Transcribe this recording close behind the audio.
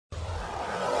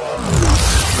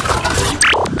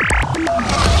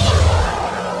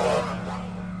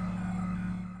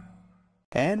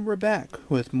And we're back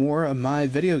with more of my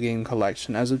video game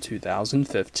collection as of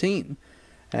 2015.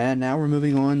 And now we're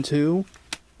moving on to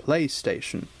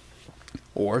PlayStation,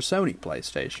 or Sony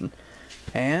PlayStation.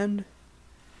 And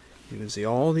you can see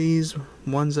all these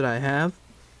ones that I have.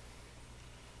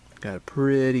 Got a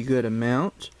pretty good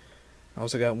amount. I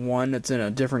also got one that's in a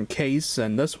different case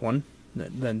than this one,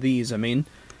 than these, I mean.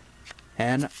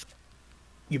 And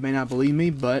you may not believe me,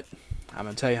 but I'm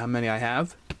going to tell you how many I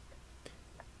have.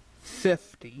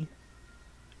 50.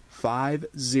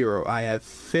 50. I have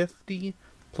 50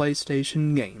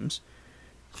 PlayStation games,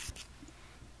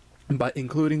 but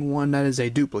including one that is a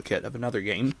duplicate of another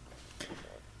game.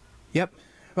 Yep,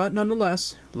 but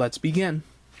nonetheless, let's begin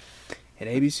in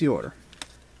ABC order.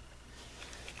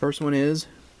 First one is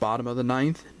bottom of the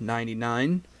ninth,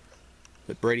 99,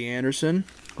 with Brady Anderson,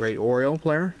 great Oriole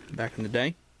player back in the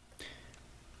day.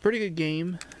 Pretty good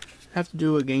game. Have to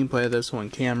do a gameplay of this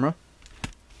on camera.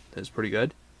 That's pretty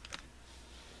good.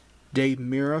 Dave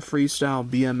Mirra Freestyle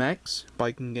BMX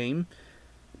biking game.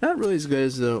 Not really as good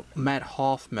as the Matt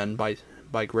Hoffman bike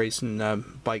racing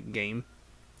bike game,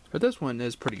 but this one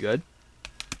is pretty good.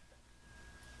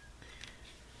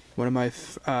 One of my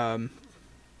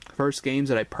first games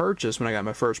that I purchased when I got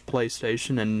my first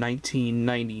PlayStation in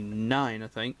 1999, I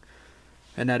think,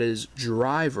 and that is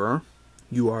Driver.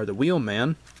 You Are the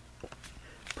Wheelman.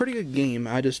 Pretty good game.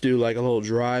 I just do like a little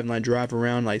drive and I drive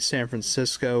around like San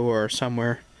Francisco or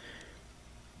somewhere.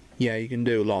 Yeah, you can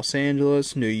do Los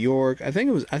Angeles, New York. I think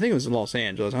it was Los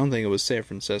Angeles. I don't think it was San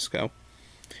Francisco.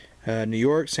 New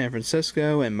York, San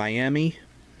Francisco, and Miami.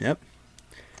 Yep.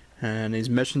 And these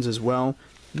missions as well.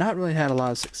 Not really had a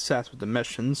lot of success with the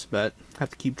missions, but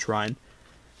have to keep trying.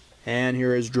 And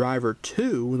here is Driver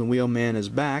 2, The Wheelman is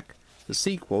Back, the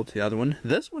sequel to the other one.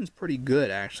 This one's pretty good,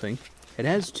 actually. It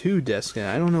has 2 discs, and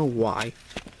I don't know why.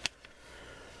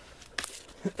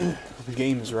 The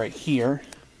game is right here.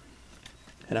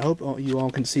 And I hope you all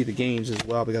can see the games as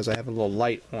well, because I have a little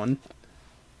light on.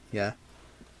 Yeah.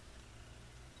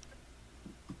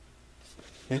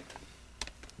 Okay.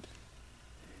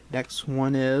 Next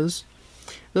one is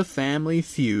The Family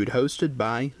Feud, hosted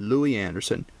by Louis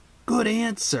Anderson. Good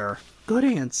answer. Good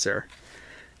answer.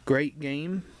 Great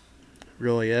game.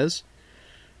 Really is.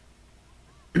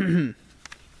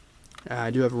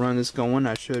 I do have a run this going.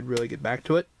 I should really get back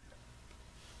to it.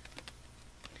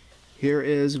 Here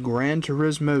is Gran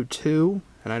Turismo 2,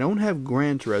 and I don't have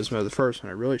Gran Turismo, the first one.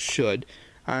 I really should.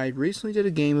 I recently did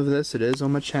a game of this. It is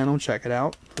on my channel. Check it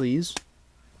out, please.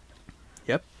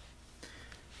 Yep.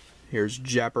 Here's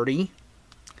Jeopardy.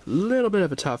 A little bit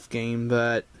of a tough game,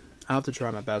 but I'll have to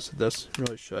try my best at this.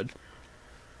 Really should.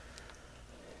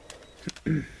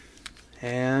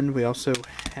 And we also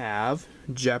have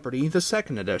Jeopardy, the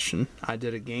second edition. I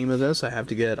did a game of this. I have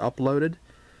to get it uploaded.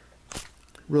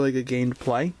 Really good game to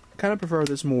play. Kind of prefer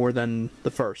this more than the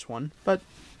first one, but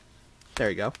there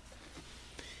you go.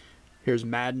 Here's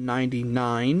Madden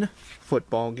 99,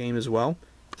 football game as well.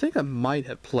 I think I might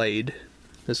have played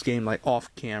this game like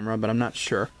off camera, but I'm not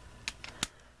sure.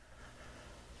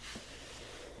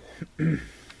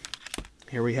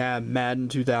 Here we have Madden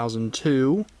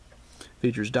 2002.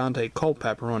 Features Dante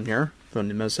Culpepper on here from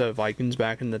the Minnesota Vikings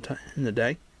back in the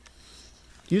day.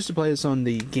 Used to play this on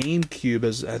the GameCube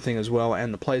as well,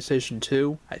 and the PlayStation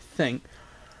 2, I think.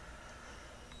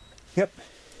 Yep.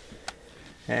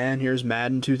 And here's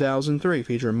Madden 2003,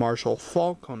 featuring Marshall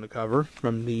Faulk on the cover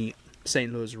from the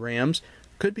St. Louis Rams.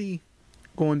 Could be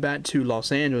going back to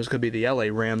Los Angeles, could be the LA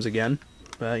Rams again,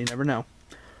 but you never know.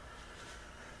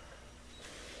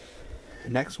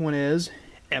 Next one is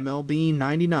MLB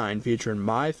 99, featuring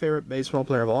my favorite baseball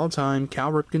player of all time,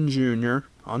 Cal Ripken Jr.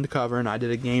 on the cover, and I did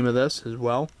a game of this as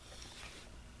well.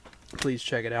 Please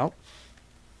check it out.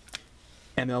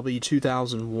 MLB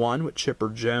 2001 with Chipper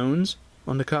Jones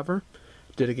on the cover.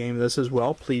 Did a game of this as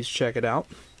well. Please check it out.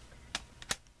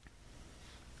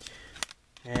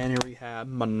 And here we have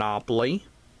Monopoly.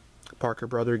 Parker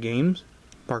Brothers games,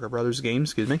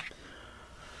 excuse me.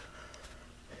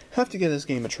 Have to give this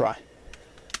game a try.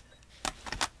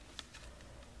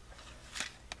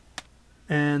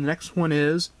 And the next one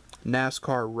is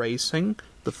NASCAR Racing,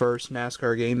 the first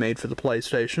NASCAR game made for the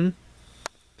PlayStation.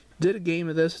 Did a game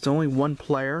of this. It's only one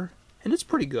player, and it's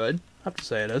pretty good. I have to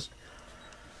say it is.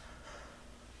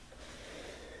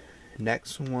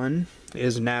 Next one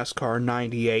is NASCAR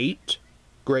 98.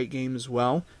 Great game as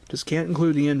well. Just can't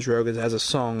include the intro because it has a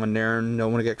song on there and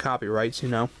don't want to get copyrights, you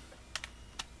know.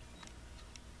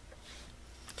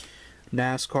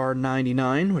 NASCAR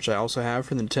 99, which I also have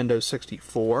for the Nintendo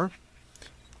 64.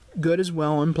 Good as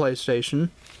well on PlayStation.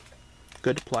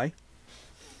 Good to play.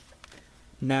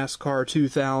 NASCAR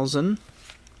 2000.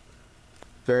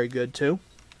 very good too.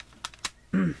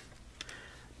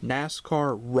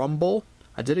 NASCAR Rumble.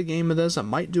 I did a game of this. I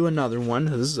might do another one.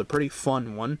 This is a pretty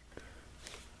fun one.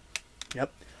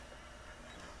 Yep.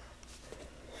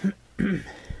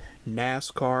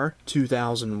 NASCAR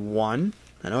 2001.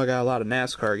 I know I got a lot of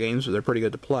NASCAR games, but they're pretty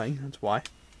good to play. That's why.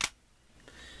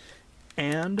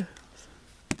 And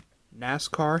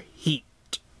NASCAR Heat.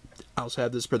 I also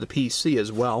have this for the PC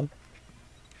as well.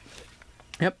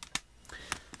 Yep.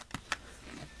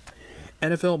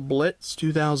 NFL Blitz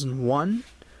 2001.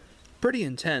 Pretty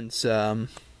intense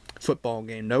football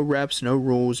game. No reps, no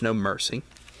rules, no mercy.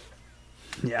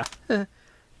 Yeah.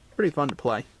 Pretty fun to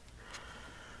play.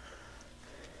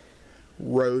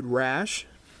 Road Rash.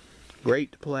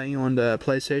 Great to play on the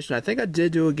PlayStation. I think I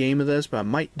did do a game of this, but I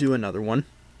might do another one.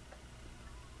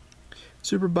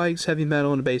 Super Bikes, Heavy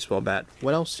Metal, and a baseball bat.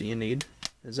 What else do you need?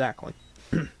 Exactly.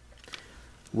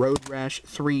 Road Rash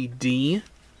 3D.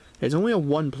 It's only a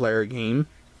one-player game.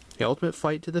 The ultimate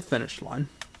fight to the finish line.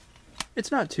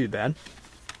 It's not too bad.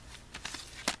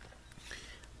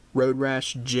 Road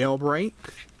Rash Jailbreak.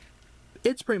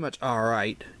 It's pretty much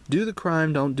alright. Do the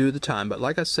crime, don't do the time. But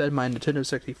like I said, my Nintendo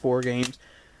 64 games,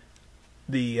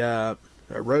 the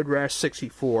Road Rash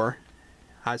 64,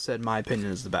 I said my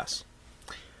opinion is the best.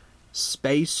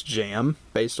 Space Jam,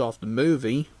 based off the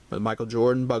movie, with Michael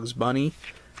Jordan, Bugs Bunny,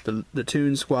 the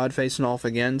Toon Squad facing off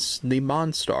against the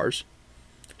Monstars.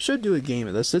 Should do a game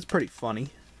of this. It's pretty funny.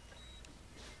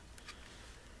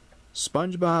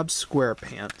 SpongeBob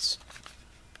SquarePants.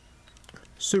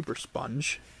 Super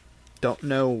Sponge. Don't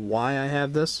know why I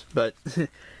have this, but I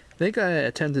think I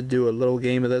attempted to do a little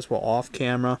game of this while off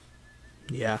camera.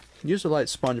 Yeah, used to like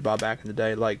SpongeBob back in the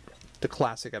day, like the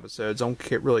classic episodes. Don't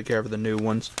really care for the new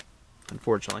ones,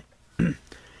 unfortunately.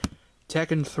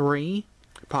 Tekken 3,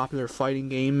 popular fighting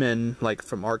game and like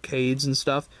from arcades and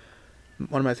stuff.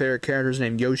 One of my favorite characters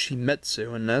named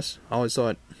Yoshimitsu in this. I always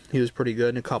thought he was pretty good,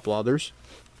 and a couple others.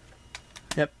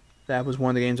 Yep, that was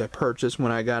one of the games I purchased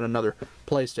when I got another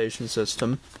PlayStation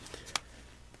system.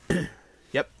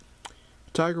 Yep.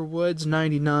 Tiger Woods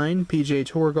 99 PGA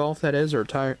Tour Golf, that is, or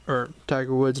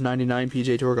Tiger Woods 99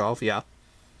 PGA Tour Golf, yeah.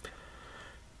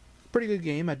 Pretty good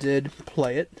game. I did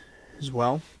play it as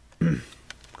well,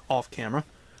 off camera.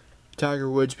 Tiger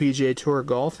Woods PGA Tour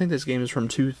Golf. I think this game is from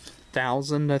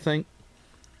 2000, I think.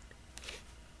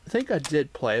 I think I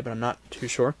did play it, but I'm not too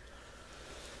sure.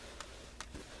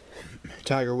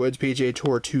 Tiger Woods PGA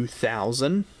Tour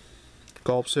 2000.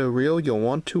 Golf so real, you'll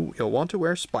want to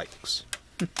wear spikes.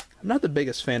 I'm not the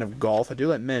biggest fan of golf. I do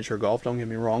like miniature golf, don't get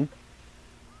me wrong.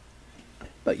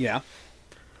 But yeah.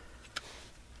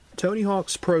 Tony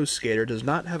Hawk's Pro Skater does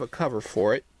not have a cover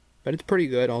for it, but it's pretty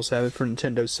good. I also have it for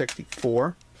Nintendo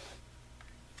 64.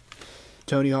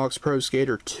 Tony Hawk's Pro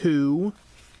Skater 2.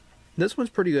 This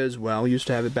one's pretty good as well. Used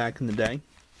to have it back in the day.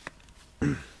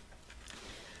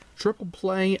 Triple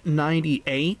Play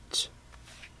 98.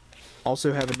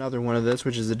 Also have another one of this,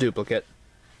 which is a duplicate.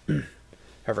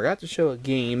 I forgot to show a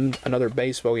game, another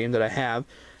baseball game that I have,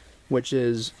 which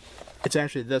is, it's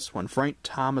actually this one, Frank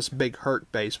Thomas Big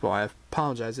Hurt Baseball. I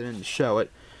apologize I didn't show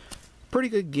it. Pretty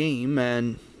good game,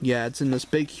 and yeah, it's in this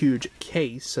big huge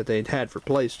case that they'd had for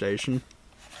PlayStation.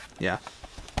 Yeah.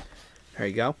 There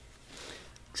you go.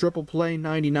 Triple Play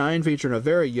 99, featuring a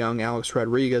very young Alex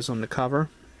Rodriguez on the cover.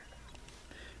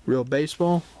 Real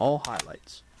baseball, all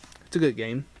highlights. It's a good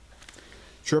game.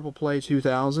 Triple Play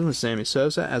 2000 with Sammy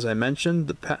Sosa. As I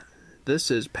mentioned,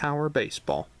 this is Power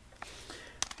Baseball.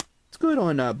 It's good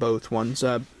on both ones,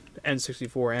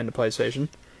 N64 and the PlayStation.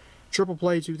 Triple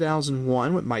Play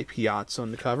 2001 with Mike Piazza on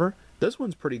the cover. This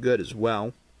one's pretty good as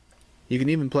well. You can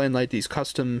even play in like these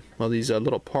custom, well, these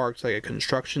little parks, like a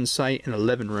construction site and a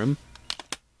living room,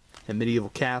 a medieval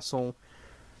castle,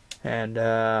 and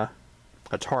a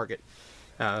Target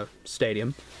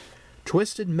stadium.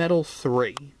 Twisted Metal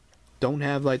 3. Don't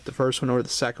have like the first one or the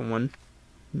second one.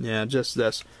 Yeah, just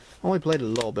this. Only played a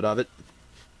little bit of it.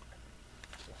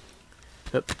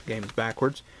 Oop, game's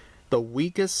backwards. The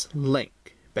Weakest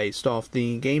Link, based off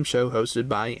the game show hosted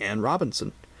by Ann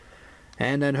Robinson.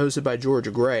 And then hosted by Georgia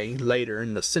Gray later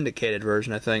in the syndicated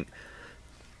version, I think.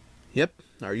 Yep.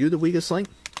 Are you the weakest link?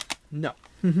 No.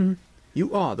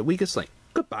 You are the weakest link.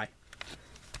 Goodbye.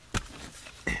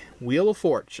 Wheel of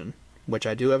Fortune, which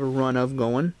I do have a run of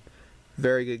going.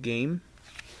 Very good game.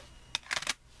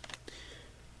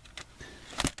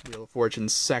 Wheel of Fortune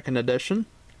 2nd edition.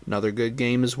 Another good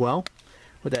game as well.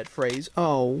 With that phrase,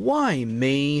 oh, why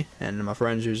me? And my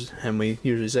friends we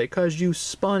usually say, 'cause you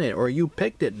spun it or you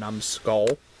picked it,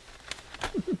 numbskull.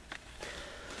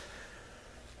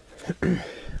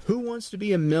 Who Wants to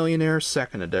Be a Millionaire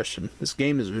 2nd edition. This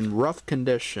game is in rough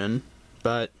condition,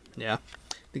 But, yeah.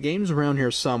 The game's around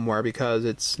here somewhere because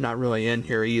it's not really in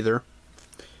here either.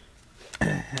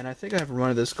 And I think I have a run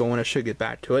of this going. I should get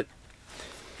back to it.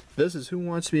 This is Who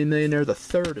Wants to Be a Millionaire, the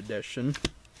 3rd edition.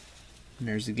 And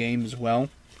there's the game as well.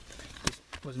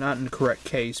 This was not in the correct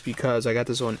case because I got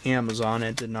this on Amazon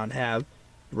and it did not have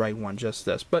the right one, just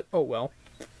this. But, oh well.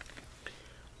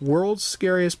 World's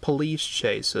Scariest Police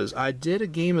Chases. I did a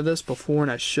game of this before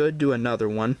and I should do another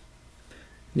one.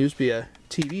 There used to be a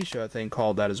TV show, I think,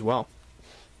 called that as well.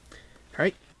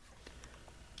 Alright.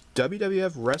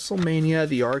 WWF WrestleMania,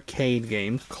 the arcade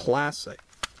game. Classic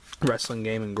wrestling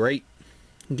game and great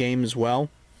game as well.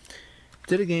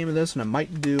 Did a game of this and I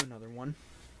might do another one.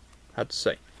 I have to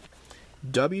say.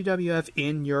 WWF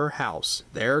In Your House.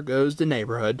 There Goes the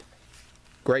Neighborhood.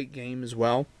 Great game as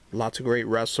well. Lots of great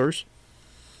wrestlers.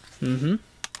 Another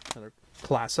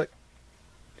classic.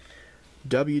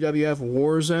 WWF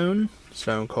Warzone.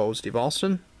 Stone Cold Steve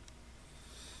Austin.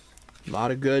 A lot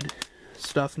of good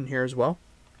stuff in here as well.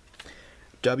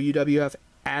 WWF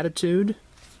Attitude.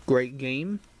 Great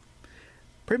game.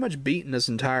 Pretty much beaten this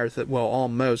entire well,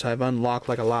 almost. I've unlocked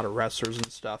like a lot of wrestlers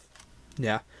and stuff.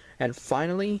 Yeah. And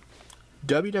finally,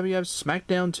 WWF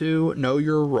SmackDown 2 Know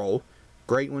Your Role.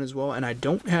 Great one as well. And I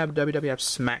don't have WWF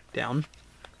SmackDown.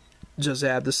 Just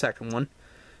add the second one.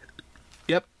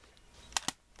 Yep.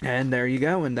 And there you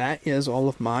go. And that is all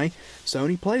of my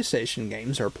Sony PlayStation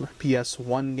games, or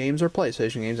PS1 games, or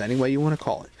PlayStation games, any way you want to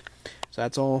call it. So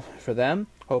that's all for them.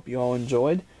 Hope you all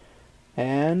enjoyed.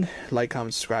 And like,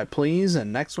 comment, subscribe, please.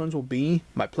 And next ones will be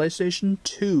my PlayStation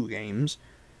 2 games.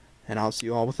 And I'll see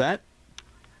you all with that.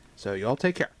 So you all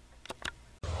take care.